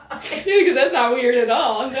 Because that's not weird at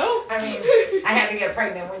all, no? I mean, I had to get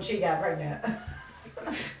pregnant when she got pregnant.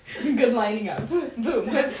 Good lining up. Boom.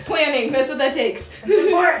 That's planning. That's what that takes. It's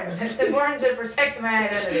important. It's important to protect my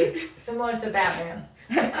identity. Similar to Batman.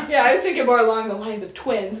 Yeah, I was thinking more along the lines of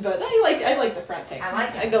twins, but I like the front thing. I like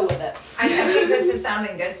it. I go with it. I think this is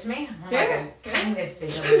sounding good to me. I'm like a kindness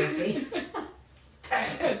vigilante.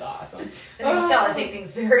 That's awesome. As you can tell, I take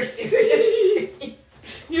things very seriously.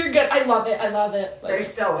 You're good. I love it. Like, Very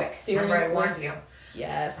stoic. Seriously. Remember, I warned you.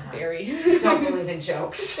 Yes, very. Don't believe in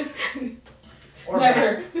jokes. Or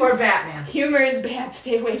Never. Or Batman. Humor is bad.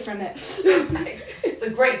 Stay away from it. It's a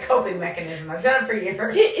great coping mechanism. I've done it for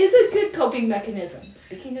years. It is a good coping mechanism.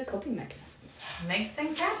 Speaking of coping mechanisms. Makes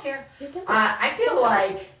things happier. It does. I feel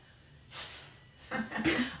like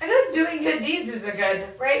doing good deeds is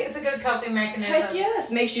it's a good coping mechanism. Heck yes.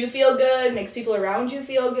 Makes you feel good. Makes people around you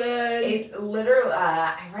feel good. It literally,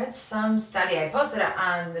 I read some study, I posted it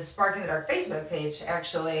on the Spark in the Dark Facebook page,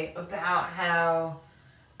 actually, about how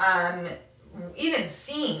even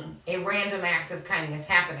seeing a random act of kindness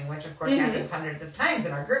happening, which of course happens hundreds of times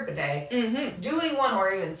in our group a day, doing one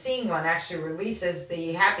or even seeing one actually releases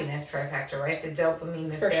the happiness trifecta, right? The dopamine,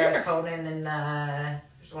 the serotonin, and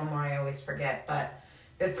there's one more I always forget, but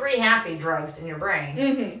the 3 happy drugs in your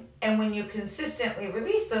brain. And when you consistently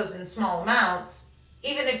release those in small amounts,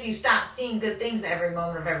 even if you stop seeing good things every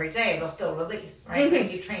moment of every day, it'll still release, right?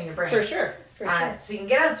 Like you train your brain. For sure. So you can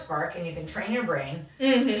get on Spark and you can train your brain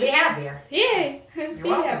to be happier. Yay. You're Be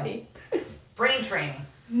welcome. happy. Brain training.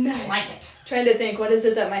 Nice. I like it. Trying to think, what is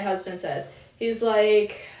it that my husband says? He's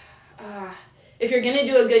like, if you're going to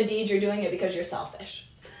do a good deed, you're doing it because you're selfish.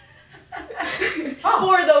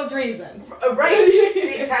 For those reasons. Right.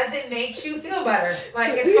 Because it makes you feel better.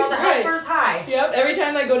 Like, it's called the helper's high. Yep. Every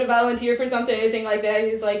time I go to volunteer for something, anything like that,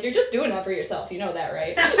 he's like, you're just doing that for yourself. You know that,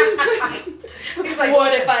 right? He's like,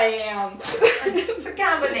 what if I am? It's a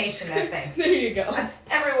combination of things. There you go.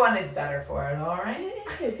 Everyone is better for it, all right?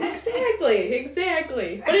 Exactly.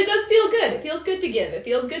 But it does feel good. It feels good to give. It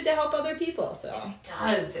feels good to help other people. So it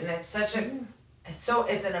does, and it's such a, it's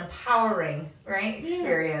an empowering, right,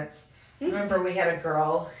 experience. I remember we had a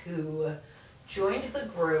girl who joined the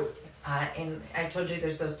group, and I told you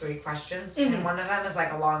there's those 3 questions, and one of them is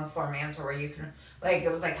like a long form answer where you can, like,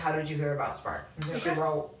 it was like, how did you hear about Spark? And so she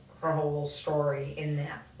wrote her whole story in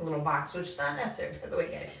that little box, which is not necessary, by the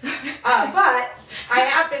way, guys. But I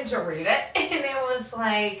happened to read it, and it was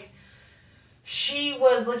like, she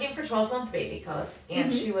was looking for 12-month baby clothes,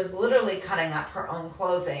 and she was literally cutting up her own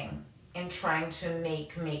clothing and trying to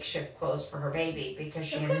make makeshift clothes for her baby because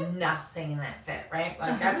she had nothing in that fit, right?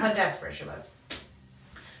 Like, that's how desperate she was.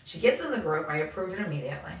 She gets in the group. I approve it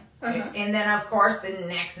immediately. And then, of course, the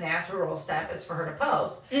next natural step is for her to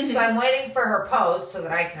post. So I'm waiting for her post so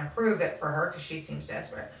that I can approve it for her because she seems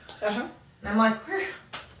desperate. And I'm like,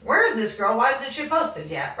 where is this girl? Why hasn't she posted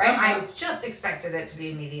yet? Right? I just expected it to be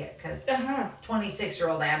immediate because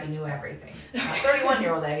 26-year-old Abby knew everything.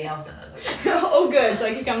 31-year-old Abby also knows everything. Oh, good. So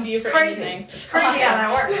I can come to you for anything. It's crazy how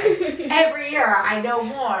that works. Every year I know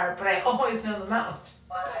more, but I always know the most.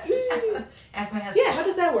 What? Ask my husband. Yeah, how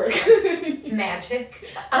does that work? Magic.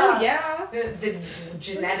 Yeah. The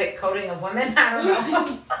genetic coding of women. I don't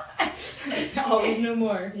know. Always know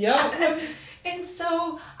more. Yep. And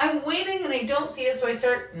so I'm waiting and I don't see it, so I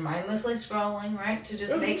start mindlessly scrolling, right, to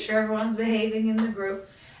just make sure everyone's behaving in the group.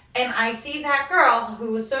 And I see that girl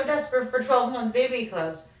who was so desperate for 12-month baby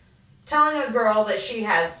clothes telling a girl that she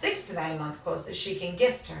has 6 to 9 month clothes that she can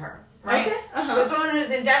gift to her, right? So someone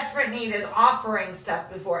who's in desperate need is offering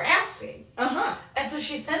stuff before asking. And so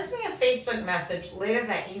she sends me a Facebook message later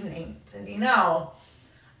that evening and said,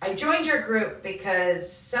 I joined your group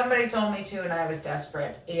because somebody told me to and I was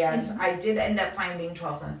desperate. And I did end up finding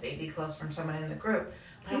 12-month baby clothes from someone in the group.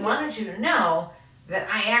 But I wanted you to know that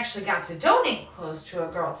I actually got to donate clothes to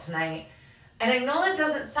a girl tonight. And I know that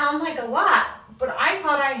doesn't sound like a lot, but I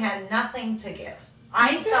thought I had nothing to give.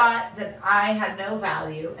 I thought that I had no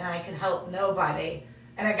value and I could help nobody.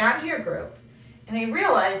 And I got into your group and I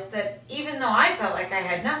realized that even though I felt like I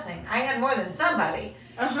had nothing, I had more than somebody.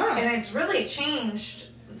 And it's really changed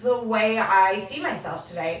the way I see myself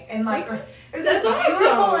today. And like, it was this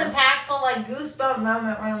beautiful, impactful, like goosebump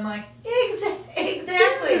moment where I'm like,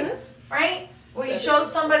 exactly, right? Well, you showed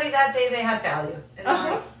somebody that day they had value. And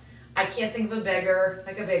I'm like, I can't think of a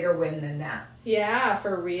bigger win than that. Yeah,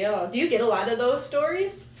 for real. Do you get a lot of those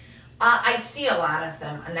stories? I see a lot of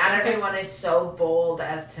them. Not everyone is so bold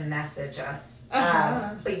as to message us.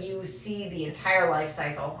 But you see the entire life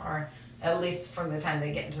cycle, or at least from the time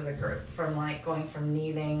they get into the group, from like going from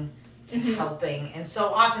needing to helping. And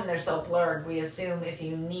so often they're so blurred, we assume if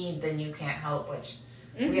you need, then you can't help, which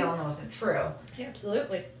we all know isn't true.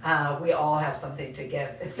 Absolutely. We all have something to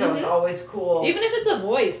give. And so it's always cool. Even if it's a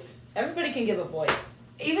voice. Everybody can give a voice.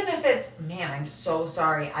 Even if it's, man, I'm so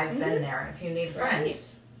sorry, I've been there. If you need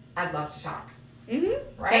friends, I'd love to talk.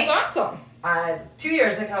 Mm-hmm. Right? That's awesome. 2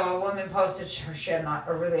 years ago, a woman posted she had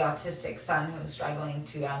a really autistic son who was struggling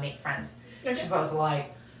to make friends. Okay. She posted,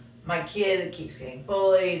 like, my kid keeps getting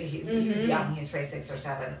bullied. He was young. He's probably 6 or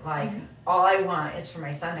 7. Like, all I want is for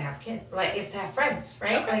my son to have is to have friends,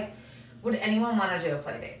 right? Okay. Like, would anyone want to do a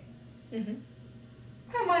play date? Mm-hmm.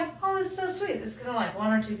 I'm like, oh, this is so sweet. This is going to, like,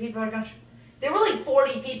 1 or 2 people are going to... There were, like,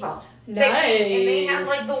 40 people. Nice. And they had,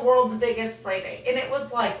 like, the world's biggest play date. And it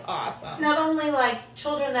was, like... That's awesome. Not only, like,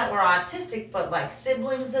 children that were autistic, but, like,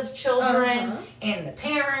 siblings of children and the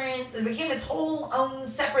parents. It became its whole own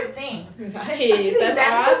separate thing. Nice. That's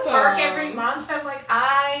back awesome. at the park every month. I'm like,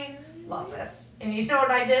 I love this. And you know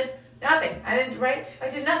what I did? Nothing. I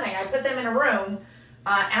did nothing. I put them in a room,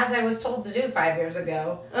 as I was told to do 5 years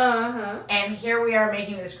ago. And here we are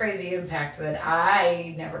making this crazy impact that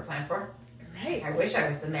I never planned for. Right. I wish I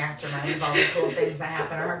was the mastermind of all the cool things that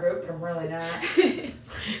happen in our group. I'm really not.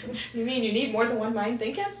 You mean you need more than one mind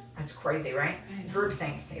thinking? That's crazy, right? I know.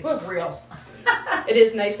 Groupthink. It's Whew. real. It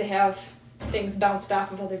is nice to have things bounced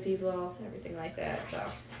off of other people and everything like that. So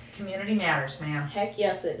Community matters, man. heck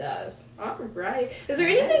yes, it does. All right. Is there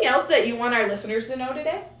anything else that you want our listeners to know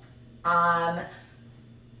today?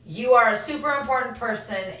 You are a super important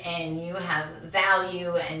person and you have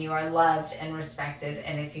value and you are loved and respected.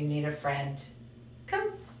 And if you need a friend,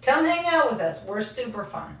 come hang out with us. We're super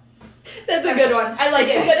fun. That's a good one. I like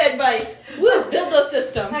it. Good advice. Woo, build those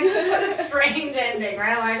systems. Like, what a strange ending,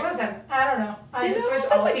 right? Like, listen, I don't know. I just wish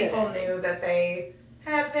all people knew that they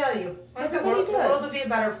had value. Like, the world would be a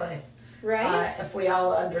better place. Right? If we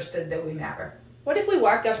all understood that we matter. What if we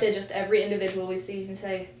walked up to just every individual we see and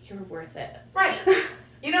say, you're worth it? Right.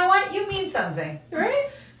 You know what? You mean something. Right?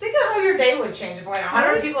 Think of how your day would change if like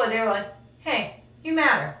 100 people a day were like, hey, you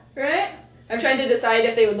matter. Right? I'm trying to decide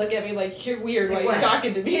if they would look at me like, you're weird while you're would.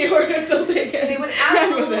 talking to me, or if they'll take it. They would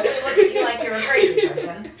absolutely look at you like you're a crazy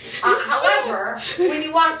person. However, when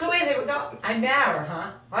you walked away, they would go, I matter,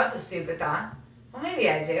 huh? Well, that's a stupid thought. Well, maybe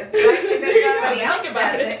I do. Right? And then somebody else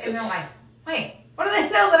says it, and they're like, wait, what do they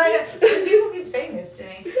know that I know? People keep saying this to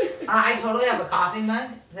me. I totally have a coffee mug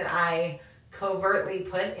that I covertly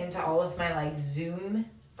put into all of my, like, Zoom,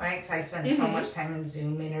 right? Because I spend so much time in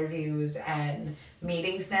Zoom interviews and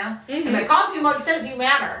meetings now. And my coffee mug says you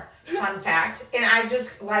matter. Fun fact. And I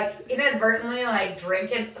just, like, inadvertently, like,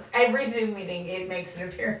 drink it. Every Zoom meeting, it makes an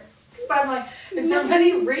appearance. Because I'm like, if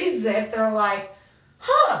somebody reads it, they're like,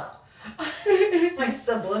 huh. Like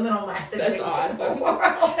subliminal messaging. That's awesome.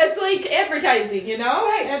 It's like advertising, you know?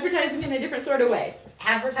 Right. Advertising in a different sort of way.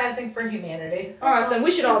 Advertising for humanity. Awesome. We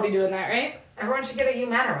should all be doing that, right? Everyone should get a You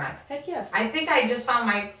Matter mug. Heck yes. I think I just found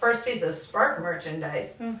my first piece of Spark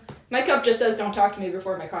merchandise. My cup just says don't talk to me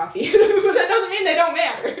before my coffee. That doesn't mean they don't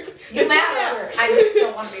matter. You matter. I just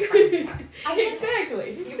don't want to be friends with them.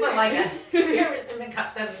 Exactly. You put like have you ever seen the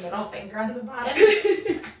cup that has a middle finger on the bottom?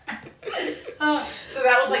 So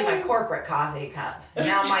that was like my corporate coffee cup.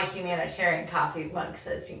 Now my humanitarian coffee mug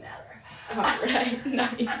says you matter. All right,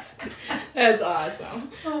 nice. That's awesome.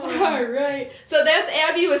 All right. So that's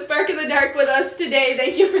Abby with Spark in the Dark with us today.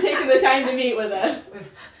 Thank you for taking the time to meet with us.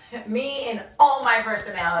 Me and all my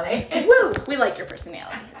personality. Woo! We like your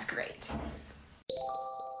personality. It's great.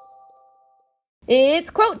 It's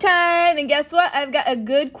quote time, and guess what? I've got a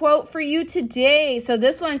good quote for you today. So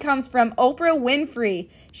this one comes from Oprah Winfrey.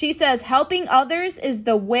 She says, helping others is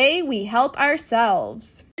the way we help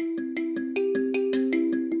ourselves.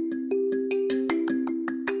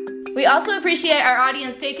 We also appreciate our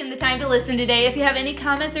audience taking the time to listen today. If you have any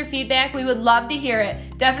comments or feedback, we would love to hear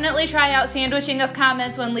it. Definitely try out sandwiching of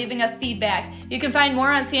comments when leaving us feedback. You can find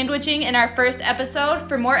more on sandwiching in our first episode.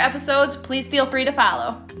 For more episodes, please feel free to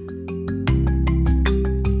follow.